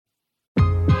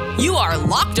You are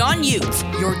Locked On Utes,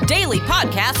 your daily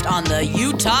podcast on the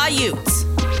Utah Utes.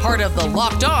 Part of the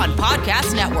Locked On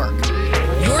Podcast Network.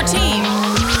 Your team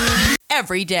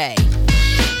every day.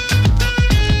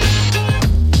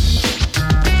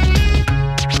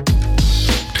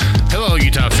 Hello,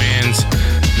 Utah fans.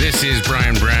 This is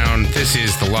Brian Brown. This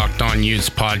is the Locked On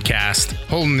Utes podcast,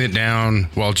 holding it down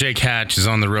while Jake Hatch is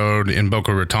on the road in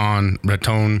Boca Raton.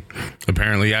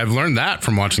 Apparently, I've learned that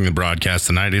from watching the broadcast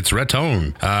tonight. It's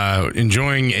Raton.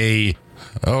 Enjoying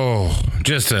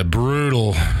just a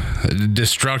brutal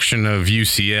destruction of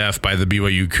UCF by the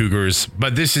BYU Cougars.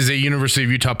 But this is a University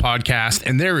of Utah podcast,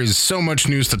 and there is so much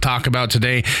news to talk about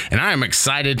today, and I am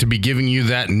excited to be giving you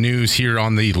that news here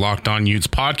on the Locked On Utes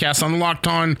podcast on the Locked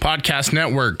On Podcast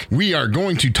Network. We are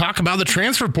going to talk about the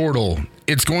transfer portal.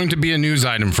 It's going to be a news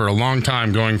item for a long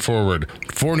time going forward.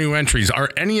 4 new entries. Are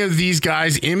any of these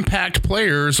guys impact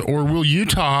players, or will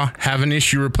Utah have an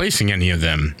issue replacing any of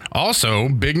them? Also,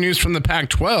 big news from the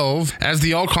Pac-12 as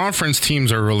the all-conference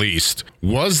teams are released.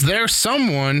 Was there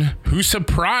someone who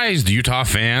surprised Utah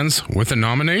fans with a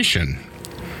nomination?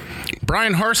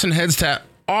 Brian Harsin heads to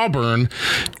Auburn.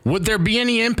 Would there be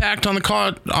any impact on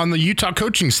the Utah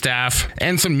coaching staff?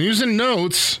 And some news and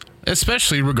notes,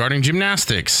 especially regarding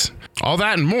gymnastics. All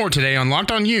that and more today on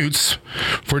Locked On Utes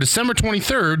for December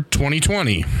 23rd,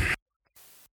 2020.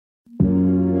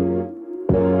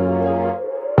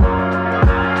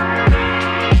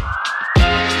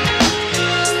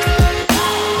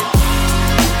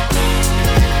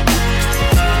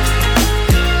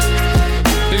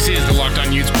 This is the Locked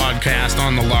On Utes podcast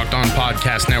on the Locked On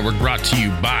Podcast Network, brought to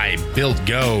you by Built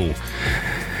Go.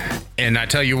 And I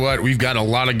tell you what, we've got a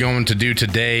lot of going to do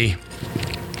today.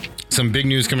 Some big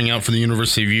news coming out for the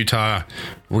University of Utah.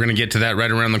 We're going to get to that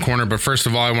right around the corner. But first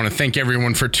of all, I want to thank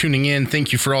everyone for tuning in.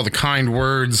 Thank you for all the kind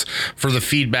words, for the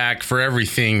feedback, for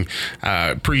everything.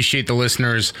 Appreciate the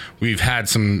listeners. We've had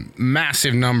some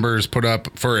massive numbers put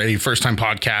up for a first-time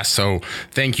podcast. So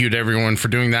thank you to everyone for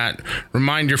doing that.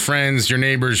 Remind your friends, your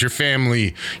neighbors, your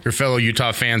family, your fellow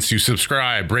Utah fans to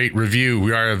subscribe, rate, review.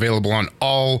 We are available on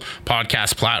all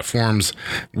podcast platforms.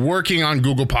 Working on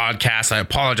Google Podcasts. I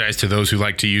apologize to those who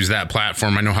like to use that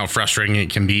platform. I know how frustrating it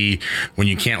can be when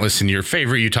you can't listen to your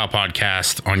favorite Utah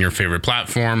podcast on your favorite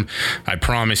platform. I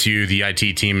promise you the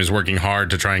IT team is working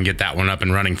hard to try and get that one up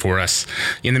and running for us.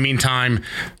 In the meantime,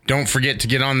 don't forget to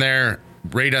get on there.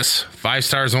 Rate us 5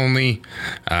 stars only.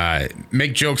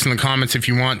 Make jokes in the comments if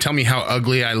you want. Tell me how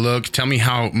ugly I look. Tell me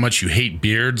how much you hate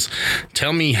beards.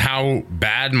 Tell me how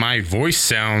bad my voice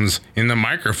sounds in the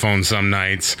microphone some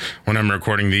nights when I'm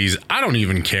recording these. I don't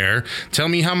even care. Tell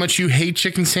me how much you hate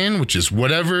chicken sandwiches.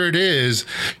 Whatever it is,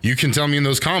 you can tell me in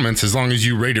those comments as long as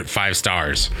you rate it 5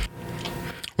 stars.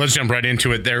 Let's jump right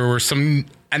into it. There were some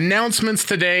announcements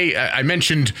today. I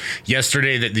mentioned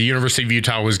yesterday that the University of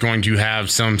Utah was going to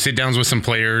have some sit downs with some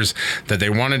players, that they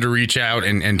wanted to reach out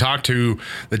and talk to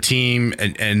the team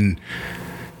and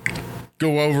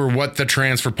go over what the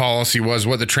transfer policy was,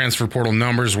 what the transfer portal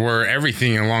numbers were,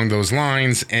 everything along those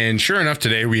lines. And sure enough,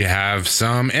 today we have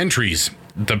some entries.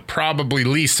 The probably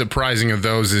least surprising of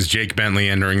those is Jake Bentley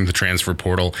entering the transfer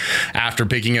portal after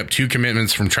picking up 2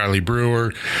 commitments from Charlie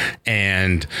Brewer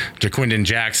and Jaquindon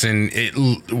Jackson.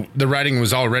 The writing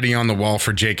was already on the wall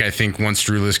for Jake, I think, once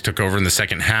Drew Lisk took over in the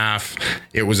second half.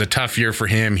 It was a tough year for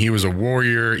him. He was a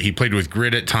warrior. He played with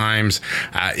grit at times.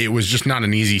 It was just not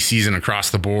an easy season across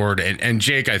the board. And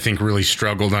Jake, I think, really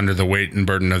struggled under the weight and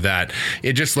burden of that.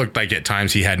 It just looked like at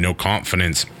times he had no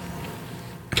confidence.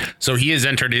 So he has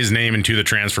entered his name into the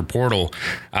transfer portal.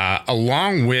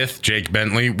 Along with Jake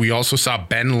Bentley, we also saw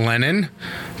Ben Lennon,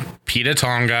 Peta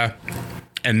Tonga,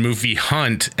 and Mufi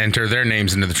Hunt enter their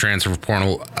names into the transfer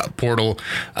portal.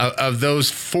 Of those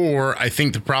 4, I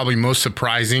think the probably most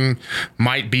surprising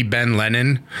might be Ben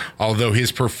Lennon, although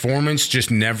his performance just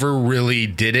never really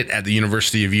did it at the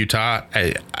University of Utah.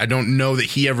 I don't know that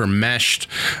he ever meshed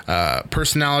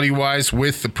personality-wise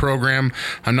with the program.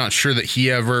 I'm not sure that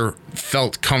he ever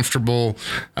felt comfortable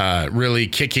really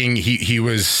kicking. He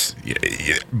was,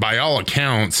 by all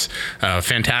accounts, a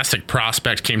fantastic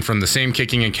prospect, came from the same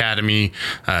kicking academy,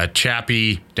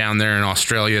 Chappie down there in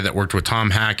Australia that worked with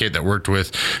Tom Hackett, that worked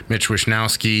with Mitch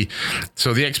Wisnowski.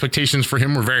 So the expectations for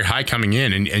him were very high coming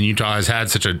in, and Utah has had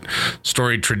such a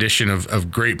storied tradition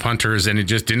of great punters, and it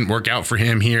just didn't work out for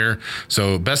him here.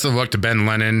 So best of luck to Ben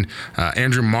Lennon.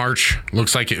 Andrew March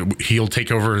looks like he'll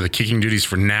take over the kicking duties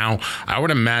for now. I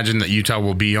would imagine that Utah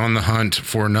will be on the hunt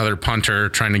for another punter,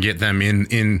 trying to get them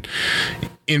in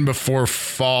before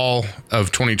fall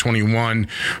of 2021.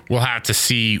 We'll have to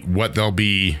see what they'll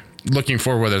be looking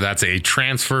for, whether that's a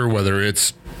transfer, whether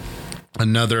it's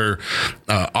another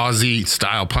Aussie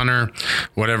style punter,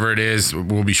 whatever it is,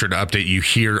 we'll be sure to update you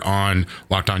here on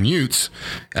Locked On Utes.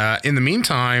 In the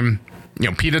meantime,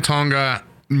 Pita Tonga,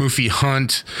 Mufi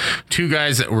Hunt, two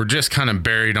guys that were just kind of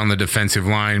buried on the defensive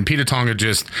line. Pita Tonga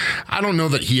I don't know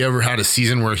that he ever had a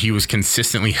season where he was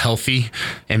consistently healthy.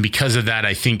 And because of that,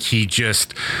 I think he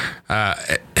just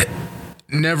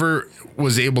never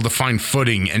was able to find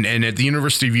footing. And at the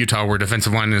University of Utah, where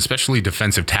defensive line and especially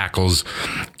defensive tackles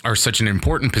are such an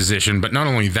important position, but not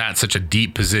only that, such a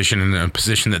deep position and a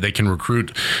position that they can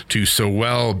recruit to so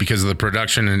well because of the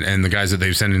production and the guys that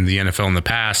they've sent into the NFL in the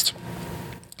past.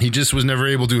 He just was never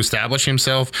able to establish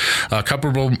himself. A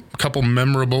couple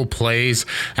memorable plays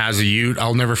as a Ute.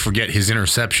 I'll never forget his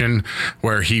interception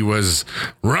where he was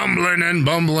rumbling and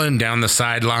bumbling down the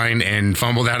sideline and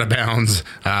fumbled out of bounds.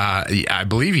 I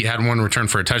believe he had one return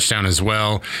for a touchdown as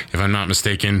well, if I'm not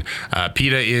mistaken.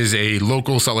 Pita is a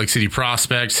local Salt Lake City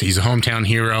prospect. He's a hometown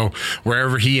hero.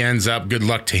 Wherever he ends up, good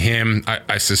luck to him.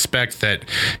 I suspect that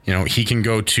he can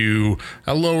go to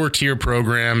a lower tier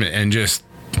program and just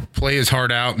play his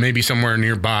heart out, maybe somewhere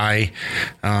nearby.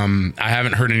 I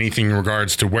haven't heard anything in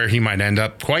regards to where he might end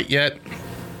up quite yet.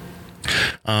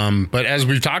 But as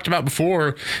we've talked about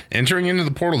before, entering into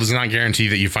the portal does not guarantee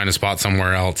that you find a spot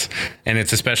somewhere else. And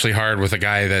it's especially hard with a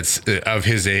guy that's of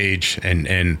his age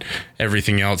and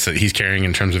everything else that he's carrying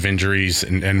in terms of injuries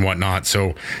and whatnot.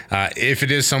 So if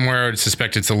it is somewhere, I'd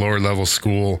suspect it's a lower level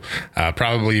school,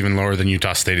 probably even lower than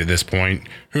Utah State at this point.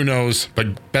 Who knows?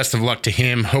 But best of luck to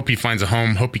him. Hope he finds a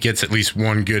home. Hope he gets at least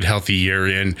one good, healthy year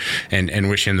in and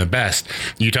wish him the best.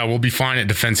 Utah will be fine at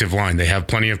defensive line. They have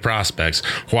plenty of prospects.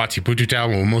 Huati Pututau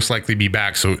will most likely be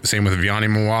back. So same with Viane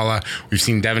Moala. We've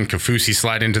seen Devin Kafusi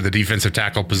slide into the defensive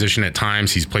tackle position at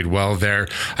times. He's played well there.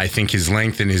 I think his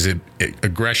length and his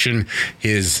aggression,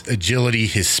 his agility,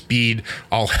 his speed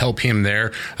all help him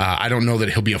there. I don't know that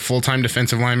he'll be a full-time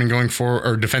defensive lineman going forward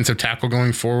or defensive tackle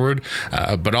going forward,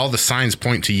 but all the signs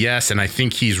point to yes, and I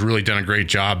think he's really done a great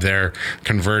job there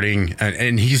converting,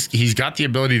 and he's got the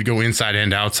ability to go inside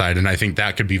and outside, and I think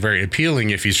that could be very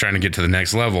appealing if he's trying to get to the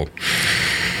next level.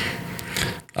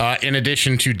 In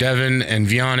addition to Devin and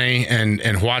Viane and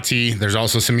Huati, there's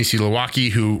also Samisi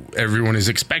Lawaki, who everyone is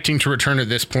expecting to return at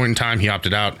this point in time. He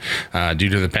opted out due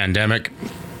to the pandemic.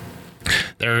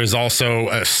 There is also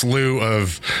a slew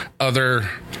of other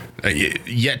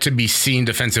yet to be seen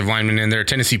defensive linemen in there.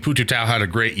 Tennessee Pututau had a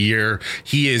great year.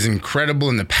 He is incredible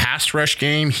in the pass rush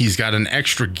game. He's got an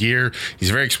extra gear. He's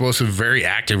very explosive, very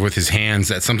active with his hands.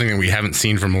 That's something that we haven't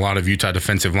seen from a lot of Utah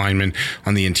defensive linemen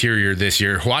on the interior this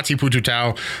year. Huati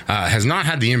Pututau has not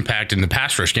had the impact in the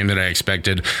pass rush game that I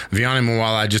expected. Viane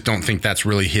Moala, I just don't think that's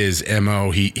really his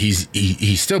MO.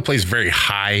 He still plays very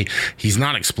high. He's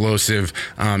not explosive.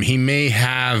 He may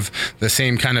have the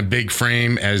same kind of big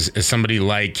frame as somebody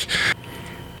like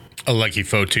a Lucky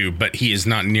Fotu, but he is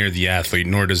not near the athlete,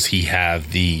 nor does he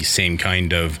have the same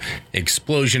kind of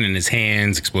explosion in his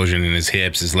hands, explosion in his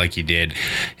hips as Lucky did.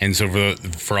 And so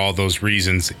for all those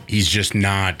reasons, he's just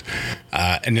not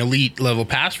an elite level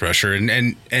pass rusher.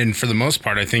 And for the most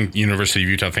part, I think University of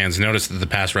Utah fans noticed that the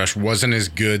pass rush wasn't as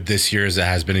good this year as it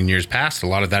has been in years past. A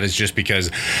lot of that is just because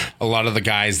a lot of the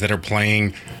guys that are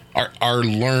playing are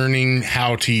learning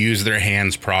how to use their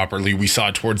hands properly. We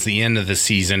saw towards the end of the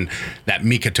season that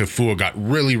Mika Tafua got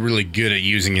really, really good at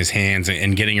using his hands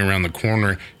and getting around the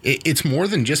corner. It's more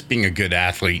than just being a good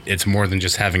athlete. It's more than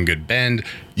just having good bend.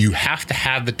 You have to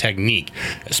have the technique,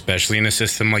 especially in a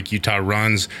system like Utah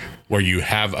runs, where you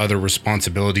have other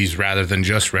responsibilities rather than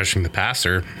just rushing the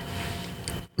passer.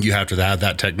 You have to have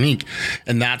that technique.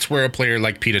 And that's where a player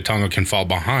like Pita Tonga can fall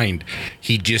behind.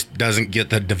 He just doesn't get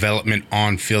the development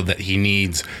on field that he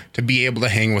needs to be able to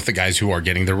hang with the guys who are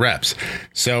getting the reps.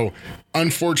 So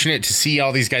unfortunate to see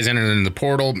all these guys enter in the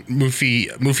portal.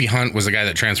 Mufi Hunt was a guy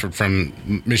that transferred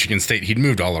from Michigan State. He'd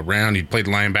moved all around. He'd played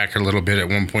linebacker a little bit at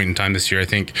one point in time this year, I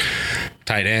think.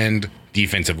 Tight end,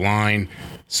 defensive line.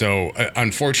 So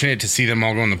unfortunate to see them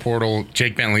all go in the portal.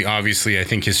 Jake Bentley, obviously, I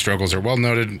think his struggles are well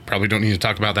noted. Probably don't need to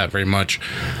talk about that very much.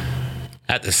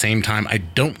 At the same time, I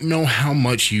don't know how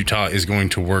much Utah is going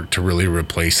to work to really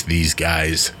replace these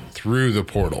guys through the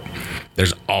portal.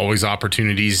 There's always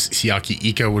opportunities. Siaki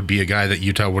Ika would be a guy that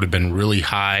Utah would have been really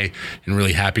high and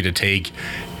really happy to take.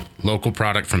 Local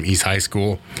product from East High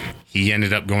School. He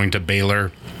ended up going to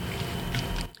Baylor.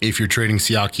 If you're trading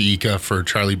Siaki Ika for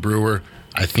Charlie Brewer,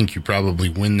 I think you probably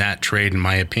win that trade, in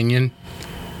my opinion.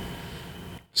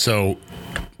 So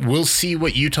we'll see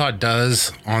what Utah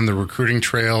does on the recruiting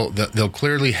trail. They'll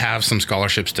clearly have some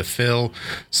scholarships to fill.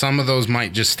 Some of those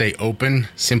might just stay open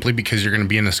simply because you're going to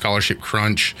be in a scholarship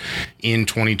crunch in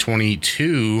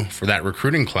 2022 for that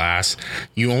recruiting class.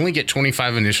 You only get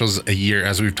 25 initials a year,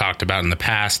 as we've talked about in the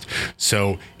past.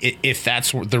 So if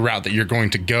that's the route that you're going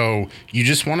to go, you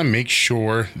just want to make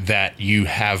sure that you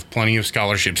have plenty of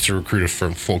scholarships to recruit for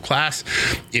a full class.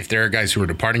 If there are guys who are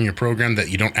departing your program that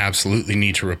you don't absolutely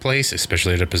need to replace,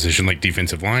 especially at a position like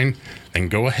defensive line, then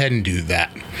go ahead and do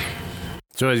that.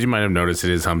 So as you might have noticed, it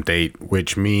is hump date,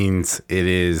 which means it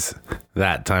is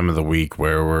that time of the week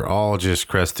where we're all just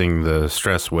cresting the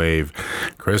stress wave.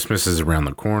 Christmas is around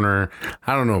the corner.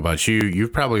 I don't know about you.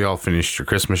 You've probably all finished your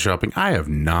Christmas shopping. I have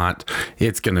not.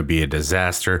 It's going to be a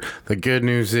disaster. The good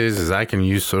news is I can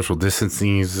use social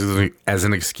distancing as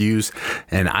an excuse,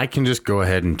 and I can just go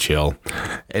ahead and chill.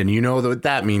 And you know what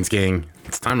that means, gang.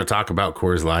 It's time to talk about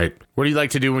Coors Light. What do you like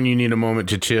to do when you need a moment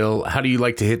to chill? How do you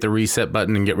like to hit the reset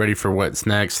button and get ready for what's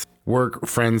next? Work,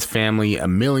 friends, family, a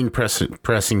million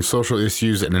pressing social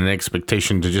issues, and an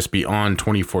expectation to just be on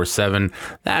 24/7.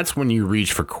 That's when you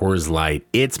reach for Coors Light.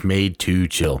 It's made to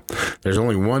chill. There's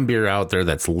only one beer out there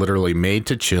that's literally made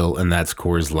to chill, and that's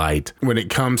Coors Light. When it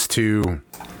comes to...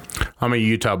 I'm a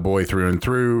Utah boy through and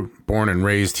through, born and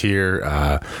raised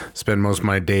here, spend most of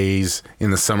my days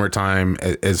in the summertime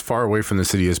as far away from the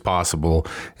city as possible.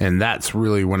 And that's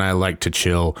really when I like to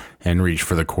chill and reach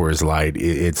for the Coors Light.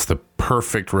 It's the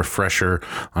perfect refresher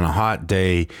on a hot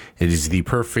day. It is the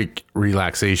perfect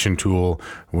relaxation tool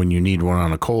when you need one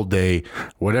on a cold day.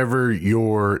 Whatever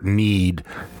your need,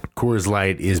 Coors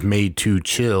Light is made to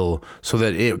chill so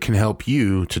that it can help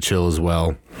you to chill as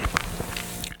well.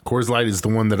 Coors Light is the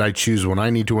one that I choose when I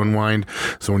need to unwind.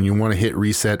 So when you want to hit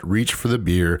reset, reach for the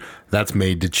beer that's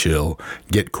made to chill.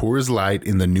 Get Coors Light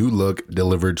in the new look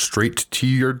delivered straight to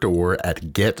your door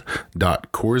at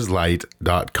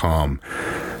get.coorslight.com.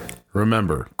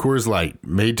 Remember, Coors Light,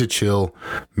 made to chill,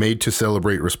 made to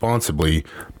celebrate responsibly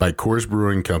by Coors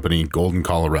Brewing Company, Golden,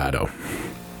 Colorado.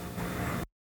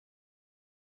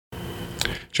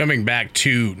 Jumping back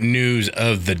to news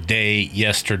of the day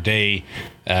yesterday,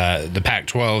 the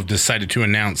Pac-12 decided to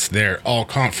announce their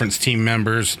all-conference team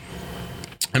members.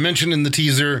 I mentioned in the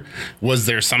teaser, was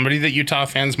there somebody that Utah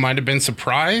fans might have been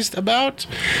surprised about?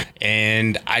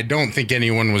 And I don't think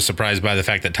anyone was surprised by the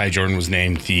fact that Ty Jordan was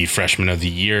named the Freshman of the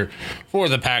Year for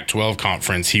the Pac-12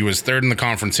 conference. He was third in the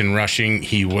conference in rushing.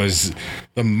 He was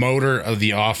the motor of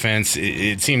the offense.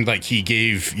 It seemed like he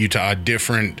gave Utah a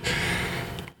different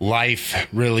life,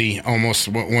 really, almost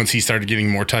once he started getting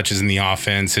more touches in the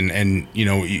offense. And you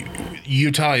know,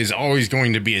 Utah is always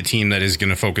going to be a team that is going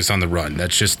to focus on the run.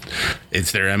 That's just,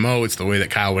 it's their MO. It's the way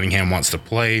that Kyle Whittingham wants to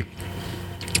play.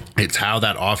 It's how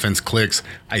that offense clicks.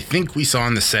 I think we saw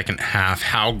in the second half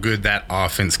how good that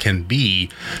offense can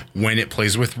be when it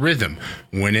plays with rhythm,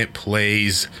 when it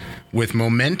plays with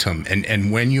momentum,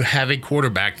 and when you have a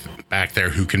quarterback back there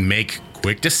who can make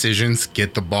quick decisions,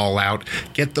 get the ball out,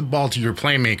 get the ball to your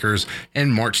playmakers,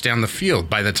 and march down the field.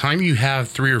 By the time you have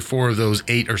 3 or 4 of those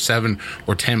 8 or 7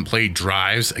 or 10 play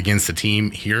drives against the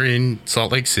team here in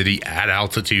Salt Lake City at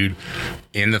altitude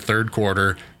in the third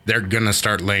quarter, they're going to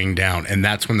start laying down, and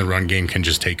that's when the run game can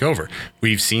just take over.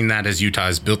 We've seen that as Utah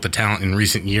has built the talent in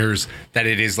recent years, that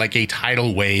it is like a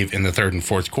tidal wave in the third and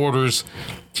fourth quarters.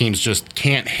 Teams just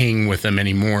can't hang with them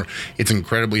anymore. It's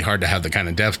incredibly hard to have the kind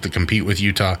of depth to compete with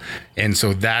Utah, and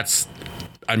so that's,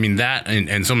 I mean, that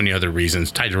and so many other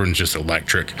reasons. Ty Jordan's just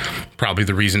electric. Probably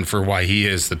the reason for why he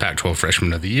is the Pac-12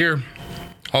 Freshman of the Year.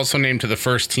 Also named to the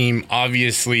first team,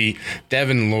 obviously,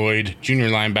 Devin Lloyd, junior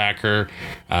linebacker.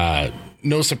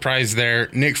 No surprise there.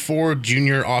 Nick Ford,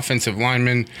 junior offensive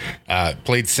lineman,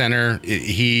 played center.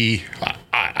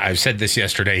 I've said this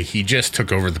yesterday. He just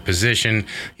took over the position.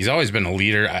 He's always been a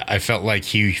leader. I felt like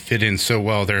he fit in so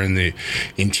well there in the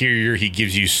interior. He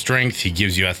gives you strength. He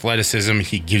gives you athleticism.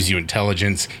 He gives you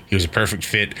intelligence. He was a perfect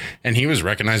fit, and he was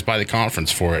recognized by the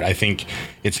conference for it. I think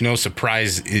it's no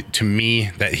surprise to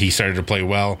me that he started to play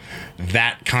well.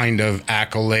 That kind of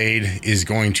accolade is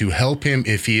going to help him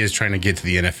if he is trying to get to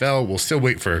the NFL. We'll still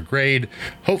wait for a grade.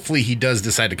 Hopefully he does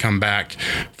decide to come back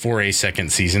for a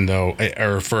second season, though,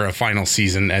 or for a final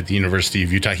season at the University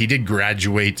of Utah. He did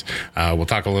graduate. We'll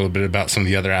talk a little bit about some of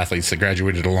the other athletes that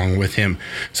graduated along with him.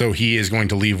 So he is going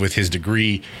to leave with his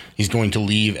degree. He's going to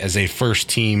leave as a first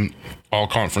team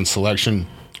all-conference selection,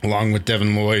 along with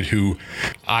Devin Lloyd, who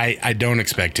I don't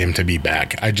expect him to be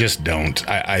back. I just don't.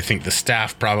 I think the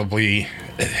staff probably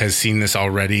has seen this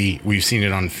already. We've seen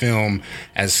it on film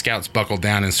as scouts buckle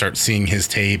down and start seeing his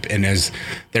tape, and as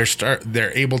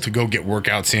they're able to go get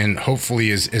workouts in,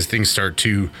 hopefully as things start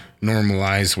to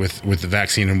normalize with the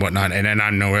vaccine and whatnot. And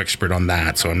I'm no expert on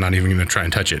that, so I'm not even going to try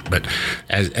and touch it. But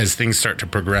as things start to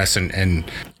progress and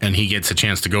he gets a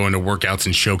chance to go into workouts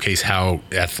and showcase how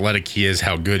athletic he is,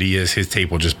 how good he is, his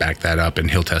tape will just back that up,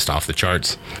 and he'll test off the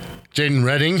charts. Jaden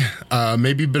Redding,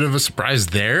 maybe a bit of a surprise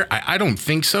there. I don't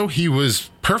think so. He was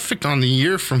perfect on the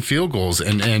year from field goals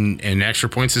and extra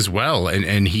points as well.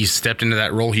 And he stepped into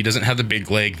that role. He doesn't have the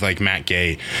big leg like Matt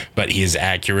Gay, but he is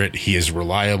accurate, he is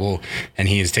reliable, and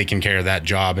he is taking care of that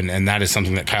job. And that is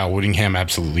something that Kyle Whittingham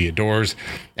absolutely adores.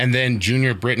 And then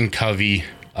junior Britton Covey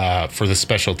for the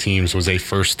special teams was a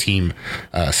first team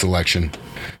selection.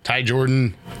 Ty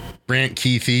Jordan, Brant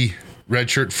Keithy,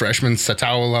 redshirt freshman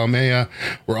Satawa Laumea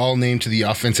were all named to the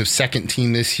offensive second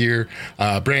team this year.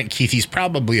 Brant Keithy's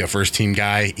probably a first team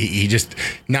guy. He just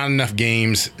not enough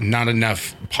games, not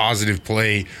enough positive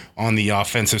play on the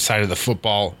offensive side of the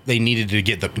football. They needed to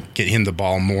get him the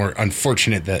ball more.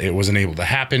 Unfortunate that it wasn't able to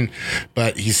happen,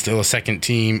 but he's still a second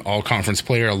team all conference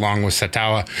player along with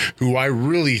Satawa, who I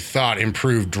really thought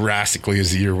improved drastically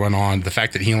as the year went on. The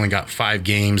fact that he only got 5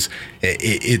 games,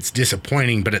 it's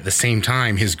disappointing, but at the same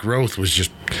time, his growth was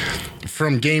just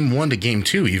from game 1 to game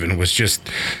 2 even was just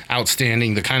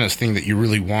outstanding. The kind of thing that you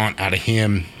really want out of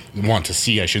him, want to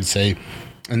see, I should say.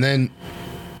 And then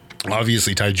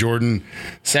obviously Ty Jordan,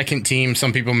 second team.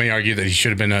 Some people may argue that he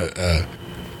should have been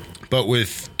but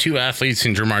with 2 athletes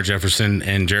in Jermar Jefferson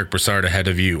and Jarek Broussard ahead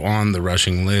of you on the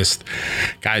rushing list,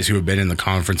 guys who have been in the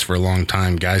conference for a long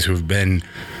time, guys who have been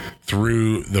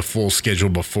through the full schedule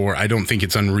before, I don't think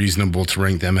it's unreasonable to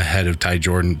rank them ahead of Ty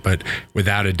Jordan, but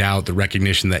without a doubt, the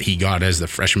recognition that he got as the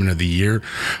freshman of the year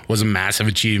was a massive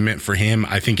achievement for him.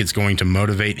 I think it's going to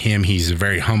motivate him. He's a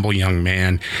very humble young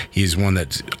man. He's one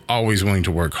that's always willing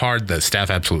to work hard. The staff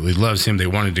absolutely loves him. They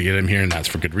wanted to get him here, and that's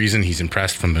for good reason. He's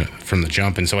impressed from the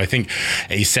jump, and so I think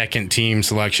a second team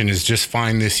selection is just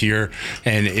fine this year,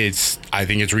 and I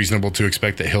think it's reasonable to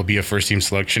expect that he'll be a first team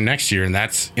selection next year, and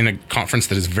that's in a conference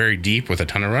that is very deep with a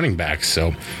ton of running backs.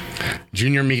 So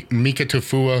junior Mika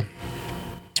Tafua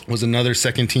was another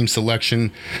second team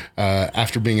selection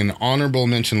after being an honorable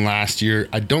mention last year.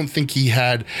 I don't think he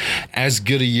had as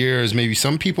good a year as maybe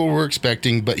some people were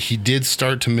expecting, but he did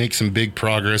start to make some big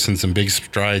progress and some big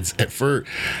strides. For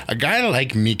a guy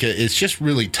like Mika, it's just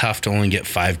really tough to only get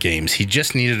 5 games. He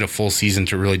just needed a full season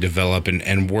to really develop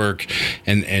and work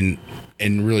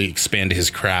and really expand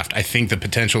his craft. I think the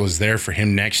potential is there for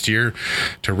him next year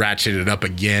to ratchet it up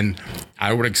again.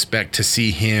 I would expect to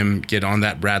see him get on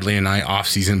that Bradley and I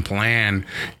offseason plan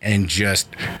and just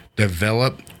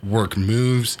develop, work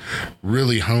moves,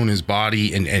 really hone his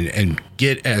body and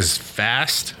get as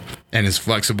fast and as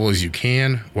flexible as you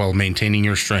can while maintaining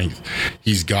your strength.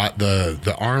 He's got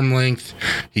the arm length.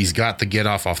 He's got the get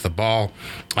off the ball.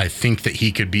 I think that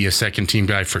he could be a second team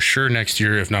guy for sure next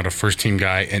year, if not a first team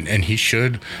guy. And he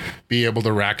should be able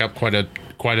to rack up quite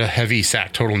a heavy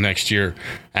sack total next year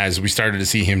as we started to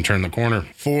see him turn the corner.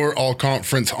 4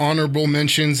 all-conference honorable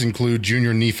mentions include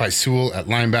junior Nephi Sewell at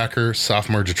linebacker,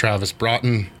 sophomore Travis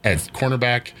Broughton at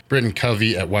cornerback, Britton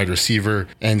Covey at wide receiver,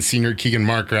 and senior Keegan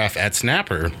Markgraf at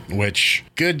snapper, which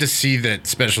good to see that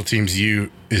Special Teams U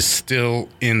is still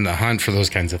in the hunt for those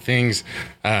kinds of things.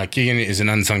 Keegan is an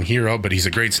unsung hero, but he's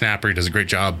a great snapper. He does a great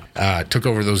job. Took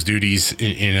over those duties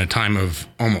in a time of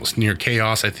almost near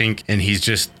chaos, I think, and he's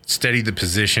just steadied the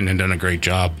position and done a great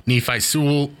job. Nephi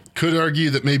Sewell could argue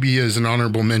that maybe as an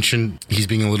honorable mention, he's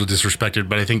being a little disrespected,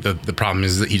 but I think the problem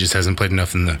is that he just hasn't played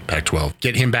enough in the Pac-12.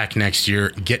 Get him back next year,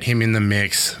 get him in the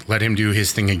mix, let him do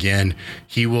his thing again.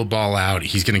 He will ball out.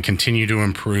 He's going to continue to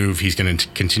improve. He's going to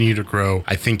continue to grow.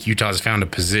 I think Utah's found a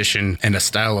position and a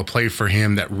style of play for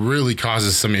him that really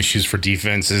causes some issues for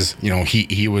defenses. You know,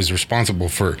 he was responsible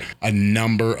for a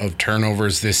number of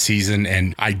turnovers this season,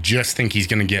 and I just think he's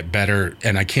going to get better,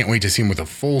 and I can't wait to see him with a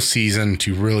full season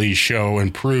to really show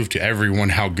and prove to everyone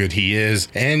how good he is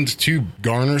and to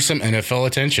garner some NFL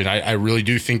attention. I really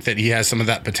do think that he has some of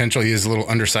that potential. He is a little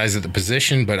undersized at the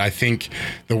position, but I think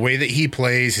the way that he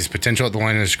plays, his potential at the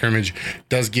line of scrimmage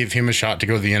does give him a shot to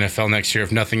go to the NFL next year.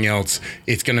 If nothing else,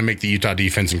 it's going to make the Utah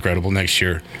defense incredible next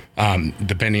year.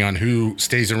 Depending on who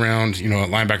stays around, you know,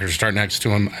 linebackers start next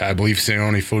to him. I believe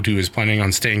Sione Fotu is planning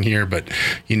on staying here, but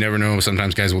you never know.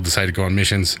 Sometimes guys will decide to go on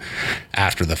missions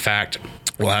after the fact.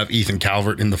 We'll have Ethan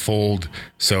Calvert in the fold,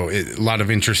 so a lot of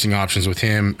interesting options with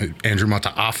him. Andrew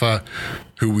Mataafa,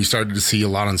 who we started to see a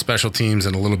lot on special teams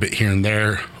and a little bit here and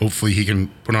there. Hopefully he can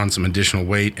put on some additional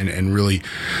weight and really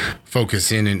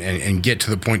focus in and get to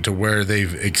the point to where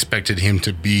they've expected him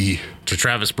to be. To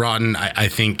Travis Broughton, I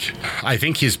think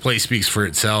his play speaks for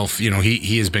itself. You know,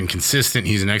 he has been consistent.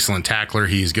 He's an excellent tackler.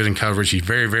 He's good in coverage. He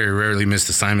very, very rarely missed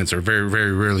assignments or very,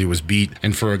 very rarely was beat.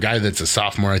 And for a guy that's a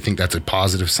sophomore, I think that's a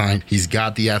positive sign. He's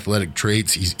got the athletic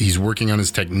traits. He's working on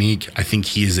his technique. I think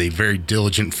he is a very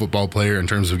diligent football player in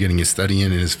terms of getting his study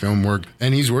in and his film work.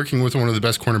 And he's working with one of the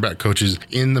best cornerback coaches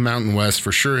in the Mountain West,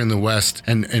 for sure in the West,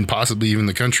 and possibly even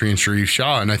the country, in Sharif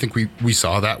Shah. And I think we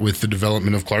saw that with the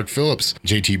development of Clark Phillips,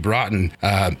 JT Broughton.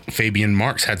 Fabian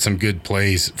Marks had some good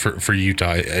plays for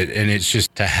Utah, and it's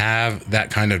just to have that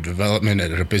kind of development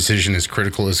at a position as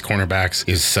critical as cornerbacks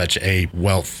is such a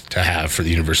wealth to have for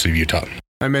the University of Utah.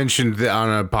 I mentioned on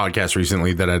a podcast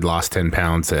recently that I'd lost 10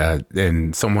 pounds,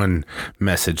 and someone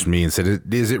messaged me and said,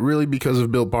 is it really because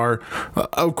of Built Bar?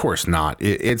 Of course not.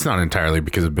 It's not entirely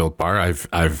because of Built Bar. I've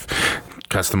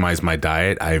customized my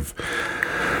diet. I've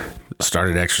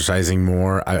started exercising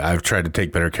more. I've tried to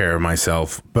take better care of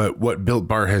myself. But what Built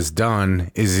Bar has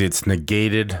done is it's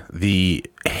negated the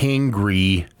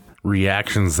hangry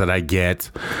reactions that I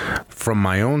get from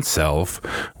my own self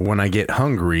when I get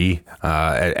hungry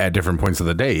at different points of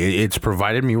the day. It's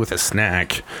provided me with a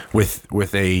snack,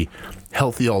 with a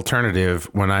healthy alternative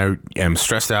when I am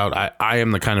stressed out. I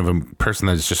am the kind of a person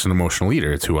that's just an emotional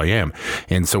eater. It's who I am.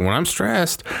 And so when I'm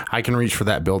stressed, I can reach for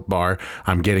that Built Bar.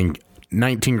 I'm getting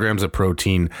 19 grams of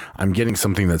protein. I'm getting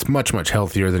something that's much, much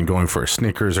healthier than going for a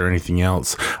Snickers or anything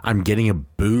else. I'm getting a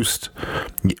boost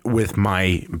with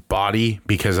my body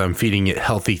because I'm feeding it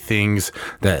healthy things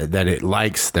that it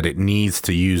likes, that it needs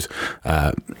to use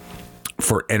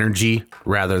for energy,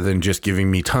 rather than just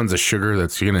giving me tons of sugar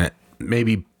that's going to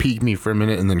maybe peak me for a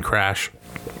minute and then crash.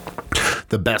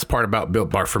 The best part about Built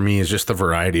Bar for me is just the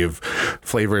variety of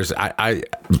flavors. I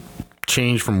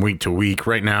change from week to week.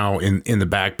 Right now in the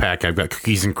backpack, I've got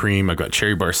cookies and cream. I've got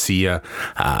cherry barcia.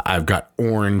 I've got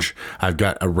orange. I've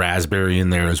got a raspberry in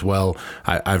there as well.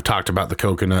 I've talked about the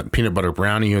coconut. Peanut butter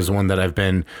brownie is one that I've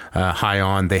been high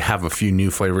on. They have a few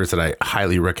new flavors that I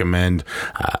highly recommend.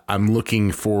 I'm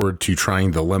looking forward to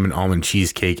trying the lemon almond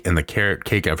cheesecake and the carrot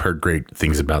cake. I've heard great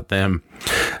things about them.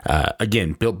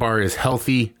 Again, Built Bar is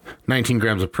healthy, 19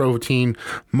 grams of protein.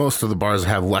 Most of the bars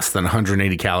have less than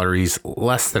 180 calories,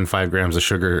 less than 5 grams of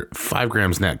sugar, 5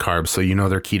 grams net carbs. So you know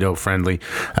they're keto friendly.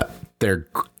 They're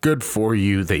good for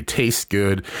you. They taste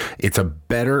good. It's a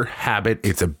better habit.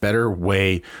 It's a better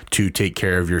way to take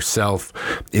care of yourself.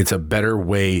 It's a better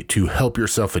way to help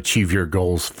yourself achieve your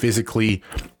goals physically,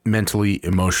 mentally,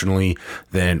 emotionally,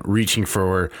 than reaching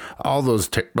for all those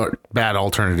bad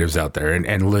alternatives out there.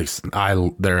 And listen,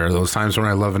 there are those times when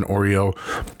I love an Oreo,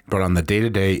 but on the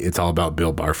day-to-day, it's all about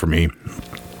Built Bar for me.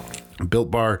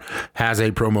 Built Bar has a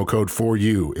promo code for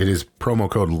you. It is promo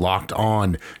code Locked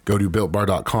On. Go to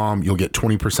BuiltBar.com. You'll get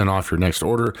 20% off your next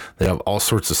order. They have all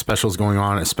sorts of specials going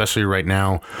on, especially right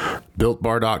now.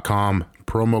 BuiltBar.com,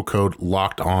 promo code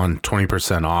Locked On,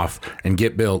 20% off, and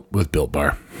get built with Built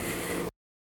Bar.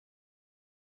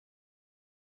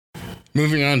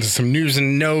 Moving on to some news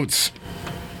and notes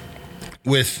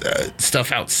with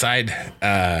stuff outside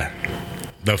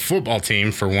the football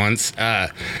team for once.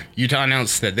 Utah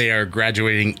announced that they are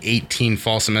graduating 18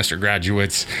 fall semester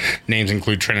graduates. Names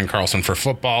include Trenton Carlson for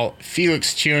football,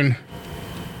 Felix Chun,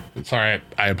 sorry,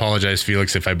 I apologize,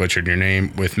 Felix, if I butchered your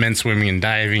name, with men's swimming and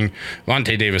diving,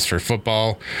 Vontae Davis for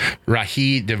football,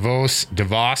 Rahi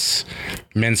DeVos,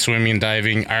 men's swimming and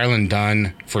diving, Ireland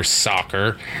Dunn for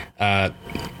soccer,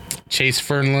 Chase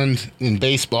Fernland in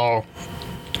baseball,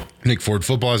 Nick Ford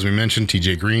football, as we mentioned,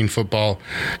 TJ Green football,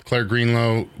 Claire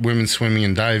Greenlow women's swimming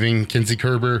and diving, Kinsey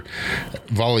Kerber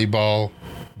volleyball,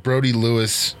 Brody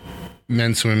Lewis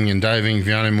men's swimming and diving,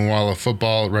 Vianney Muala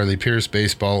football, Riley Pierce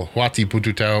baseball, Huati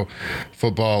Pututau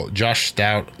football, Josh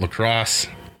Stout lacrosse.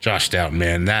 Josh Stout,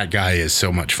 man, that guy is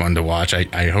so much fun to watch.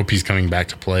 I hope he's coming back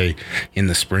to play in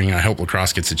the spring. I hope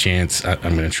lacrosse gets a chance. I'm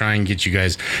going to try and get you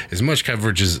guys as much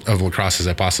coverage of lacrosse as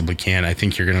I possibly can. I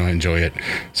think you're going to enjoy it.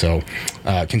 So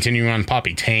continuing on,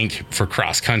 Poppy Tank for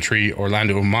cross country,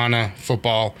 Orlando Umana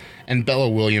football, and Bella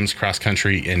Williams cross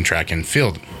country and track and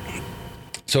field.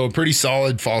 So a pretty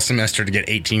solid fall semester to get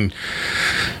 18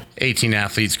 18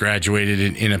 athletes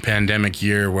graduated in a pandemic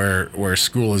year where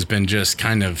school has been just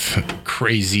kind of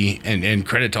crazy, and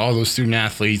credit to all those student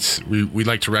athletes. We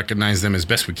like to recognize them as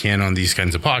best we can on these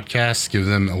kinds of podcasts, give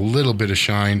them a little bit of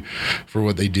shine for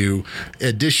what they do.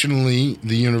 Additionally,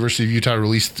 the University of Utah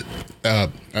released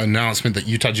an announcement that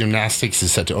Utah Gymnastics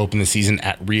is set to open the season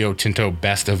at Rio Tinto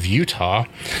Best of Utah.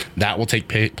 That will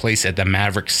take place at the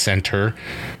Maverick Center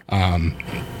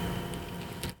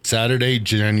Saturday,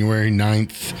 January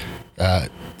 9th.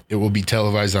 It will be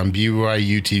televised on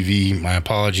BYU TV. My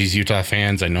apologies, Utah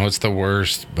fans. I know it's the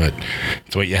worst, but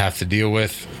it's what you have to deal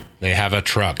with. They have a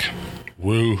truck.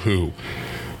 Woo-hoo.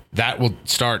 That will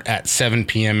start at 7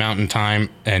 p.m. Mountain Time,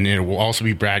 and it will also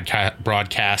be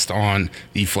broadcast on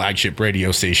the flagship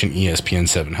radio station, ESPN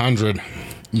 700.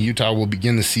 Utah will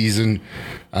begin the season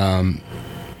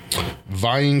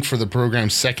vying for the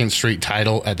program's second straight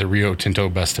title at the Rio Tinto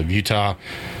Best of Utah.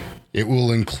 It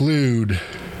will include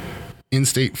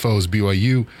in-state foes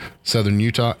BYU, Southern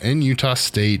Utah, and Utah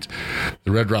State.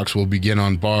 The Red Rocks will begin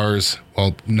on bars,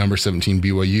 while number 17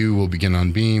 BYU will begin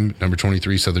on beam, number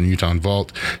 23 Southern Utah on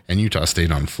vault, and Utah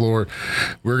State on floor.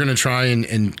 We're going to try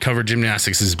and cover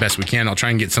gymnastics as best we can. I'll try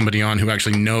and get somebody on who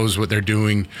actually knows what they're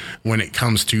doing when it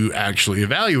comes to actually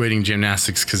evaluating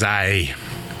gymnastics, because I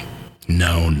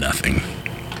know nothing.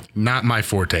 Not my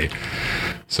forte.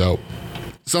 So,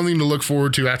 something to look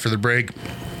forward to after the break.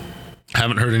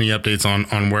 Haven't heard any updates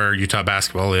on where Utah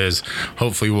basketball is.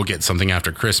 Hopefully we'll get something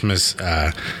after Christmas.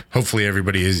 Hopefully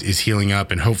everybody is healing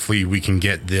up, and hopefully we can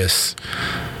get this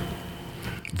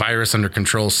virus under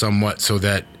control somewhat so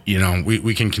that, you know,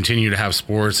 we can continue to have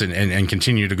sports and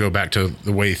continue to go back to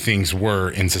the way things were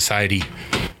in society.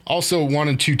 Also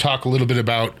wanted to talk a little bit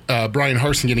about Bryan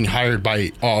Harsin getting hired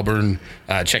by Auburn.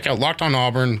 Check out Locked on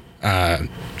Auburn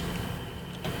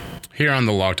here on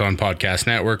the Locked On Podcast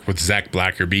Network with Zach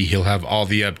Blackerby. He'll have all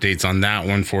the updates on that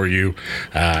one for you.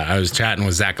 I was chatting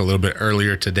with Zach a little bit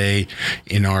earlier today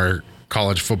in our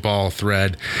college football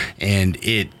thread, and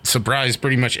it surprised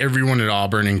pretty much everyone at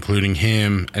Auburn, including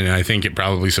him, and I think it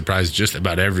probably surprised just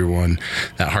about everyone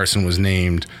that Harsin was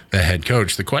named the head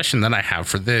coach. The question that I have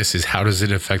for this is, how does it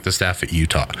affect the staff at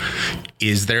Utah?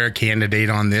 Is there a candidate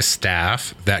on this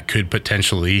staff that could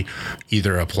potentially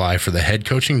either apply for the head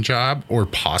coaching job or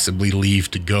possibly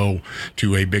leave to go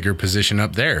to a bigger position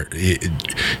up there?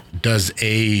 Does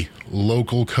a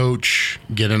local coach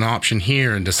get an option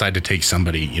here and decide to take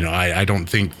somebody? You know, I don't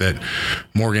think that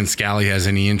Morgan Scalley has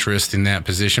any interest in that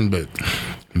position, but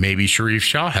maybe Sharif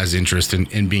Shah has interest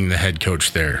in being the head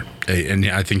coach there. And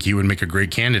I think he would make a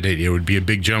great candidate. It would be a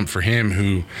big jump for him,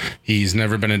 who he's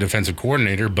never been a defensive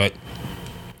coordinator, but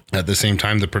at the same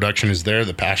time, the production is there,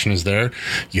 the passion is there.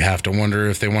 You have to wonder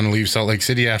if they want to leave Salt Lake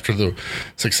City after the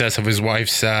success of his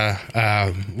wife's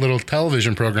little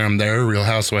television program there, Real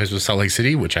Housewives of Salt Lake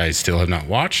City, which I still have not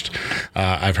watched.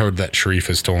 I've heard that Sharif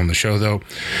has stolen the show, though.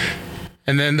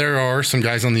 And then there are some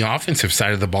guys on the offensive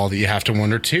side of the ball that you have to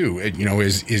wonder too. You know,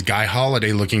 is Guy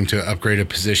Holiday looking to upgrade a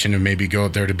position and maybe go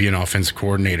up there to be an offensive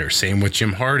coordinator? Same with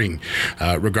Jim Harding.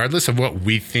 Regardless of what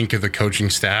we think of the coaching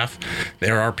staff,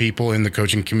 there are people in the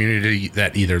coaching community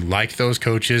that either like those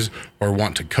coaches or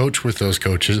want to coach with those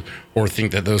coaches or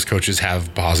think that those coaches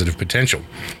have positive potential.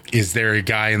 Is there a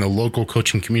guy in the local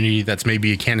coaching community that's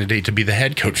maybe a candidate to be the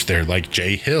head coach there, like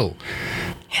Jay Hill?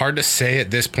 Hard to say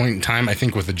at this point in time. I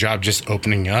think with the job just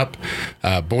opening up,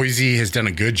 Boise has done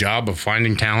a good job of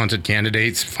finding talented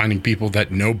candidates, finding people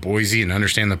that know Boise and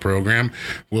understand the program.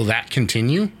 Will that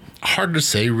continue? Hard to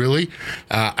say, really.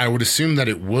 I would assume that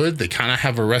it would. They kind of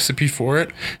have a recipe for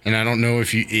it, and I don't know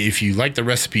if you like the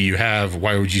recipe you have,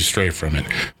 why would you stray from it?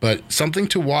 But something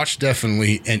to watch,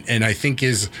 definitely, and I think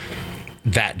is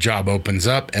that job opens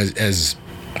up as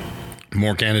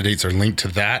more candidates are linked to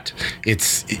that.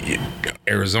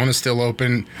 Arizona's still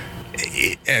open.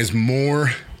 As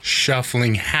more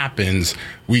shuffling happens,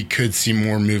 we could see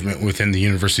more movement within the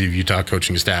University of Utah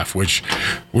coaching staff, which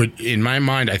would, in my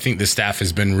mind, I think the staff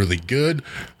has been really good.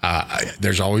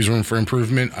 There's always room for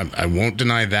improvement. I won't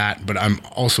deny that, but I'm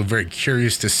also very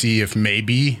curious to see if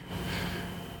maybe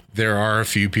there are a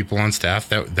few people on staff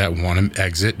that want to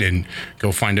exit and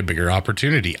go find a bigger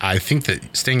opportunity. I think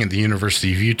that staying at the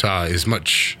University of Utah is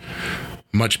much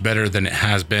better than it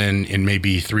has been in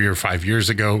maybe 3 or 5 years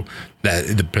ago.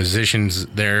 That the positions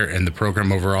there and the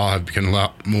program overall have become a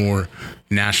lot more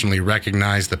nationally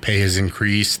recognized. The pay has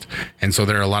increased, and so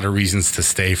there are a lot of reasons to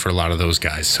stay for a lot of those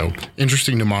guys. So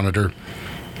interesting to monitor.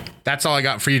 That's all I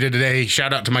got for you today.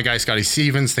 Shout out to my guy Scotty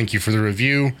Stevens. Thank you for the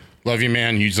review. Love you,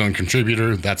 man. Huge Zone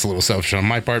contributor. That's a little selfish on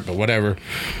my part, but whatever.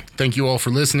 Thank you all for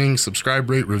listening. Subscribe,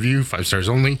 rate, review, 5 stars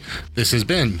only. This has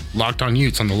been Locked On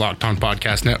Utes on the Locked On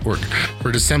Podcast Network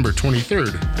for December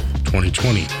 23rd,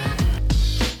 2020.